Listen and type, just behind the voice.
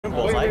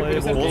Bullseye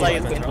is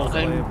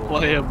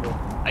unplayable.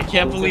 I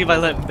can't believe I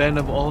let Ben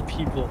of all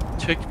people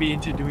trick me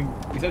into doing.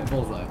 We said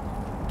Bullseye.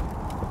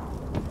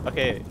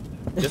 Okay,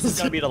 this is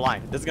gonna be the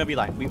line. This is gonna be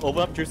line. We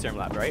open up Truth Serum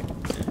Lab, right?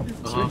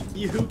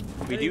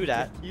 We do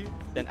that.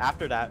 Then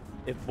after that,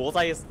 if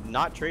Bullseye is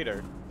not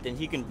traitor, then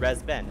he can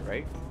res Ben,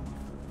 right?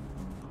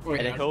 Wait,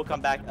 and then he'll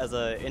come back as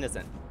a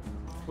innocent.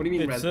 What do you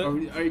mean res?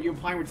 Are you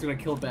implying we're just gonna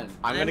kill Ben?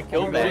 I'm gonna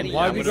kill Ben.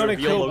 Why are we gonna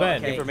kill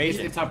Ben?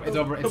 Information. It's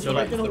over. It's the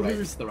right.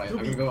 It's the right. I'm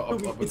gonna go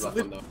up with left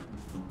one though.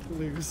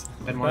 Lose.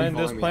 Ben,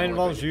 this plan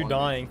involves you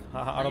dying.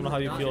 I don't know how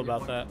you feel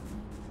about that.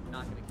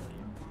 Not gonna kill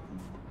you.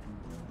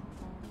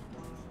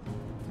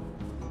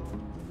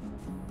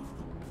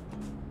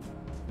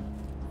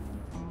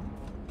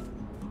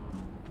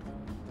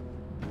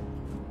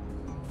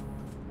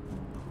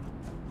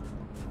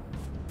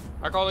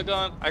 I call the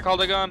gun. I call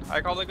the gun.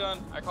 I call the gun.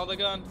 I call the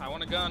gun. I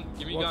want a gun.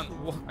 Give me a gun.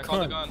 I call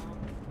the gun.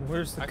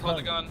 Where's the gun? I call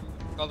the gun.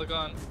 I call the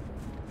gun.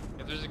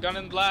 If there's a gun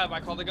in the lab, I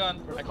call the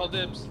gun. I call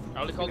dibs. I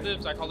already called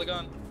dibs. I call the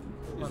gun.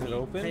 Is it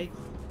open? Hey,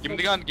 Give me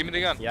the gun. Give me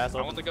the gun. Yeah,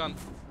 I want the gun.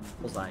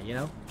 Bullseye, you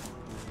know?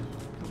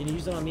 Can you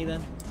use it on me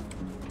then?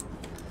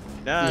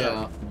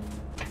 No.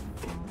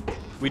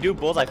 We do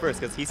Bullseye first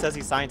because he says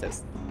he's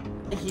scientist.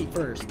 He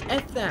first.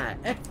 F that.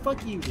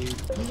 Fuck you, dude.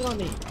 Use it on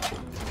me.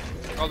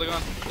 Call the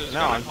gun.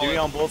 No, I'm doing it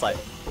on Bullseye.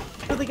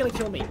 They're literally gonna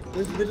kill me.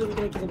 They're literally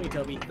gonna kill me,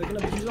 Toby. They're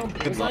gonna use it on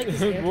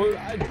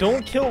Bullseye.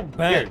 Don't kill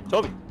Ben. Here,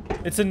 Toby.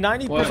 It's a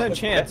 90%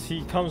 chance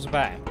he comes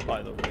back,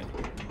 by the way.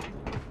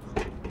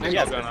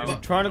 Yes,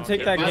 Trying to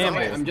take that gamble.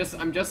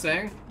 I'm just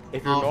saying.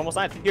 If you're a normal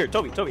scientist, here,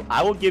 Toby,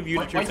 I will give you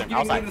the truth serum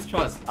outside. This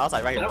trust?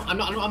 Outside, right here. I'm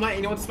not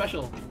anyone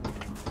special.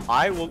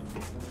 I will.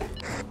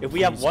 If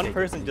we have one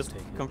person, just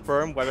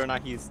confirm whether or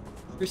not he's.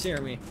 True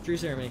serum me. True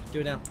serum me. Do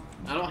it now.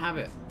 I don't have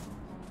it.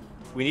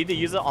 We need to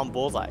use it on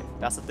Bullseye.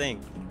 That's the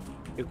thing.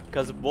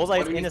 Because Bullseye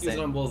is innocent. Use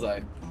it on Bullseye.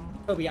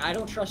 Toby, I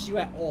don't trust you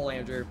at all,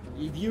 Andrew.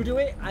 If you do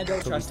it, I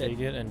don't trust it. Take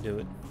it and do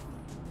it.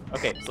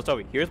 Okay, so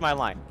Toby, here's my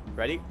line.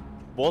 Ready?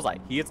 Bullseye.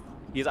 He is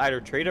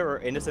either traitor or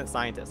innocent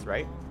scientist,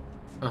 right?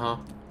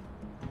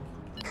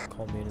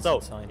 Call me innocent So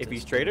scientist. if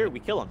he's traitor, we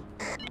kill him.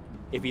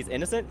 If he's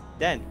innocent,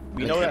 then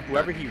we know that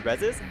whoever he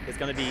reses is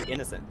gonna be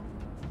innocent.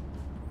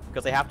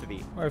 Because they have to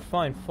be. Alright,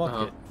 fine.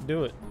 Fuck it.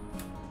 Do it.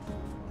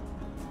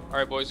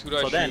 Alright, boys. Who do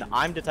I shoot? So then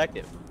I'm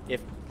detective.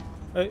 If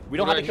we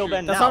don't Who have do to kill I shoot?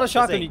 Ben That's now. not a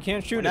shotgun. saying, You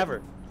can't shoot whenever.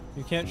 it.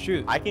 You can't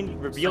shoot. I can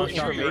reveal It's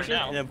not shooting information, right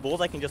now. and then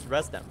Bullseye can just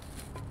res them.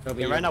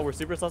 Toby, And right now we're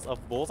super sus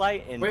of Bullseye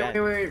and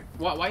Ben. Wait.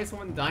 Why is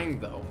someone dying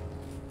though?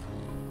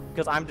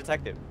 Because I'm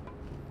detective.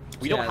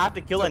 We don't have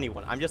to kill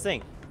anyone. I'm just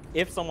saying,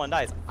 if someone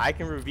dies, I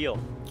can reveal.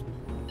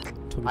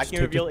 I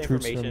can reveal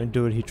information. And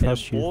do it. He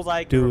trusts you.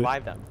 Bullseye can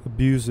revive them.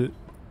 Abuse it.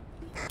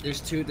 There's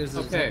two. There's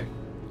okay.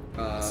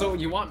 So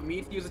you want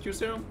me to use the truth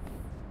serum?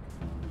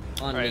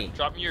 On Alright, me.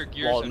 drop me your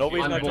gears. Well, and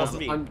nobody's shoot gonna me. trust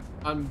me.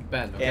 I'm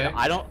Ben. Okay. And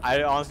I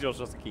honestly don't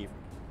trust Keith.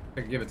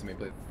 Okay, give it to me,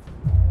 please.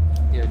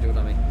 Here, do it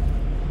on me.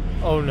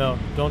 Oh no!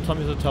 Don't tell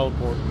me to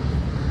teleport.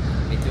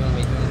 Hey, do it on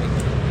me. Do it on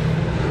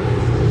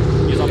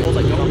me. Use on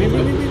Bullseye. Use on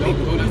Bullseye.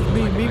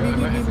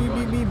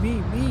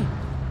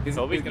 Me.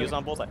 Toby, use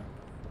on Bullseye.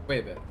 Wait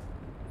a bit.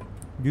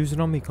 Use it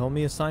on me. Call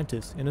me a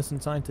scientist.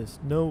 Innocent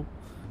scientist. No.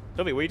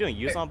 Toby, what are you doing?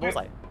 Use on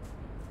Bullseye.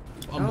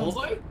 On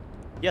Bullseye?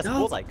 Yes, No.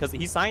 Bullseye, because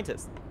he's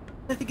scientist.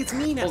 I think it's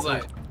me now.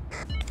 Bullseye.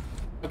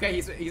 Okay,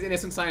 he's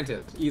innocent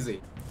scientist.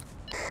 Easy.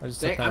 I just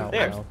said that out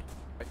there. loud.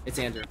 It's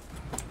Andrew.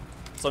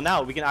 So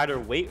now we can either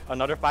wait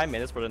another 5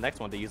 minutes for the next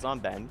one to use on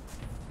Ben,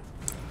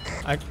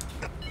 I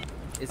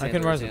It's can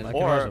Andrew, res it's him. I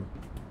Andrew. can Or- res him.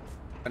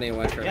 I didn't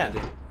want to try Yeah.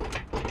 Andrew.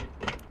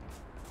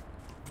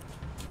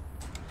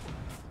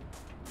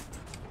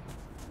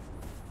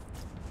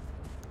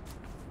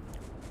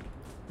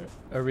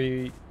 Are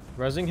we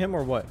resing him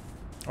or what?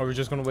 Or are we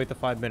just gonna wait the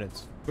 5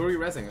 minutes? Who are you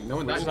resing? No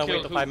one we're died. just gonna wait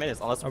kill the who? 5 minutes.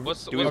 Unless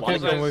What's- do we what's want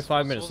Okay, to then go? wait 5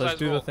 What's minutes. Let's Bullseye's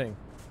do the role? thing.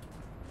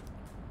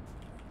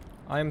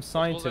 I am Bullseye's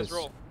scientist.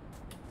 role.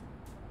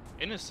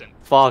 Innocent.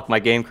 Fuck, my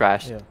game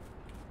crashed. Yeah.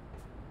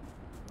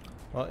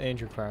 Well,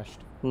 Andrew crashed.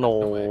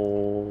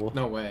 No.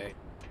 No way.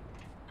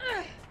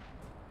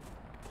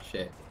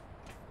 Shit.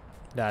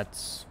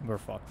 We're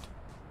fucked.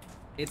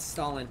 It's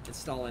Stalin. It's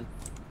Stalin.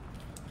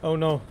 Oh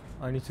no,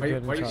 I need to Why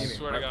get are you inside. aiming?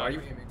 Swear to Why God. are you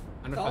aiming?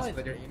 I'm not Solid. trusting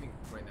that you're aiming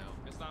right now.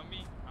 It's not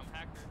me. I'm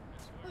hacker.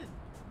 I swear.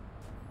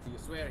 You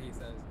swear, he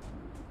says.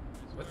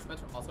 What's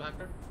Spencer also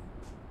hacker?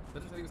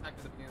 Spencer said he was hacked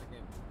at the beginning of the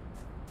game.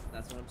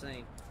 That's what I'm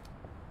saying.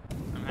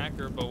 I'm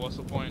hacker, but what's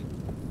the point?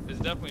 It's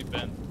definitely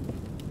Ben.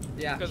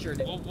 Yeah, Because sure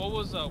did. what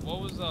was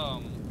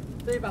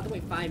They're about to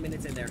wait 5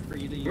 minutes in there for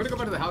you to use. We're gonna go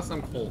back to the house.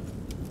 I'm cold.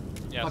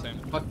 yeah, fuck, same.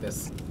 fuck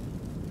this.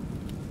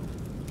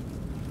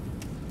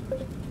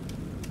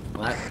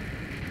 Well,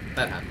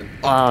 that happened.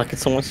 Ah, can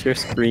someone share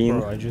screen?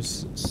 Bro, I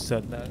just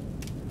said that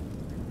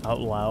out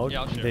loud.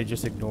 Yeah, I'll share. They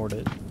just ignored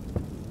it.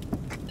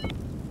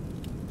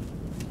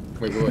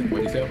 Wait, what did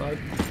you say out loud?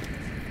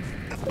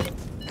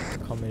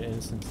 Call me an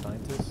innocent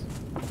scientist.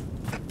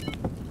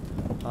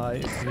 Hi,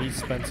 it's me,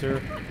 Spencer.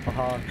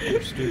 Haha,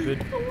 you're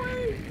stupid. No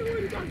way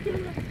to talk to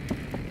that.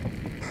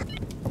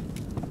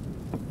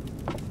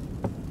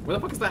 Where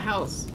the fuck is that house?